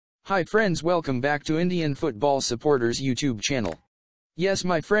Hi friends, welcome back to Indian Football Supporters YouTube channel. Yes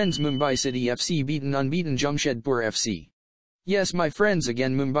my friends, Mumbai City FC beaten unbeaten Jamshedpur FC. Yes my friends,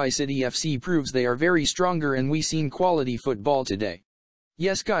 again Mumbai City FC proves they are very stronger and we seen quality football today.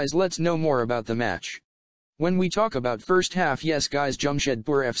 Yes guys, let's know more about the match. When we talk about first half, yes guys,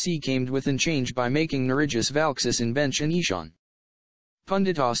 Jamshedpur FC came within change by making Narigis Valksis in bench and Ishan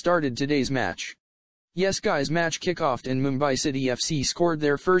Pandita started today's match. Yes guys, match kickoff and Mumbai City FC scored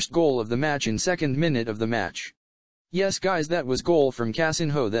their first goal of the match in second minute of the match. Yes guys, that was goal from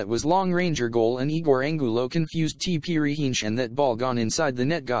Casinho, that was long ranger goal, and Igor Angulo confused TP Rihinch and that ball gone inside the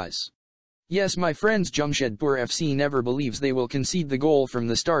net guys. Yes my friends, Jamshedpur FC never believes they will concede the goal from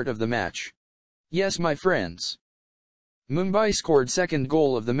the start of the match. Yes my friends. Mumbai scored second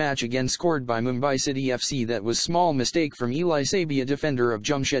goal of the match, again scored by Mumbai City FC. That was small mistake from Eli Sabia, defender of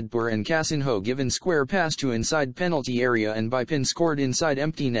Jamshedpur, and Casinho given square pass to inside penalty area and Bipin scored inside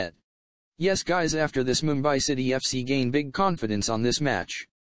empty net. Yes guys, after this Mumbai City FC gain big confidence on this match.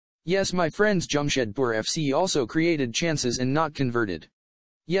 Yes my friends, Jamshedpur FC also created chances and not converted.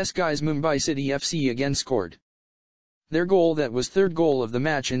 Yes guys, Mumbai City FC again scored their goal, that was third goal of the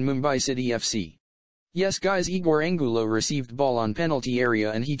match in Mumbai City FC. Yes guys, Igor Angulo received ball on penalty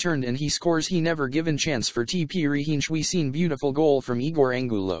area and he turned and he scores. He never given chance for TP Rihinch. We seen beautiful goal from Igor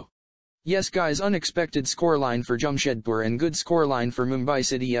Angulo. Yes guys, unexpected scoreline for Jamshedpur and good scoreline for Mumbai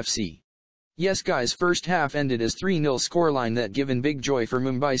City FC. Yes guys, first half ended as 3-0 scoreline, that given big joy for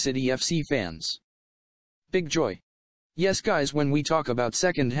Mumbai City FC fans. Big joy. Yes guys, when we talk about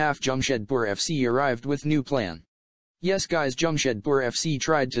second half, Jamshedpur FC arrived with new plan. Yes guys, Jamshedpur FC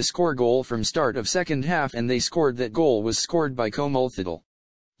tried to score goal from start of second half and they scored. That goal was scored by Komal Thidal.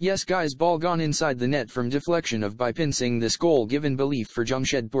 Yes guys, ball gone inside the net from deflection of Bipin Singh. This goal given belief for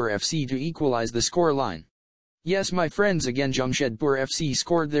Jamshedpur FC to equalize the score line. Yes my friends, again Jamshedpur FC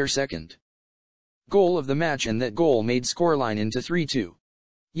scored their second goal of the match and that goal made scoreline into 3-2.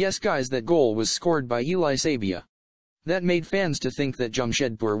 Yes guys, that goal was scored by Eli Sabia. That made fans to think that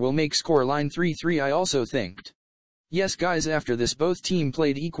Jamshedpur will make scoreline 3-3. I also thinked. Yes guys, after this both team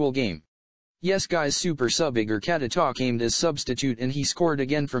played equal game. Yes guys, super sub Igor Katata came as substitute and he scored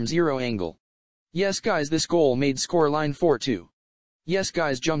again from zero angle. Yes guys, this goal made scoreline 4-2. Yes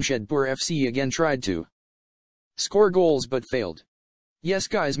guys, Jamshedpur FC again tried to score goals but failed. Yes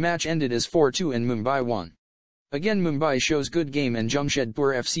guys, match ended as 4-2 and Mumbai won. Again Mumbai shows good game and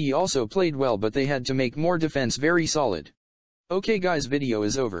Jamshedpur FC also played well, but they had to make more defense very solid. Okay guys, video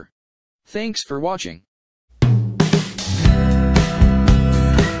is over. Thanks for watching.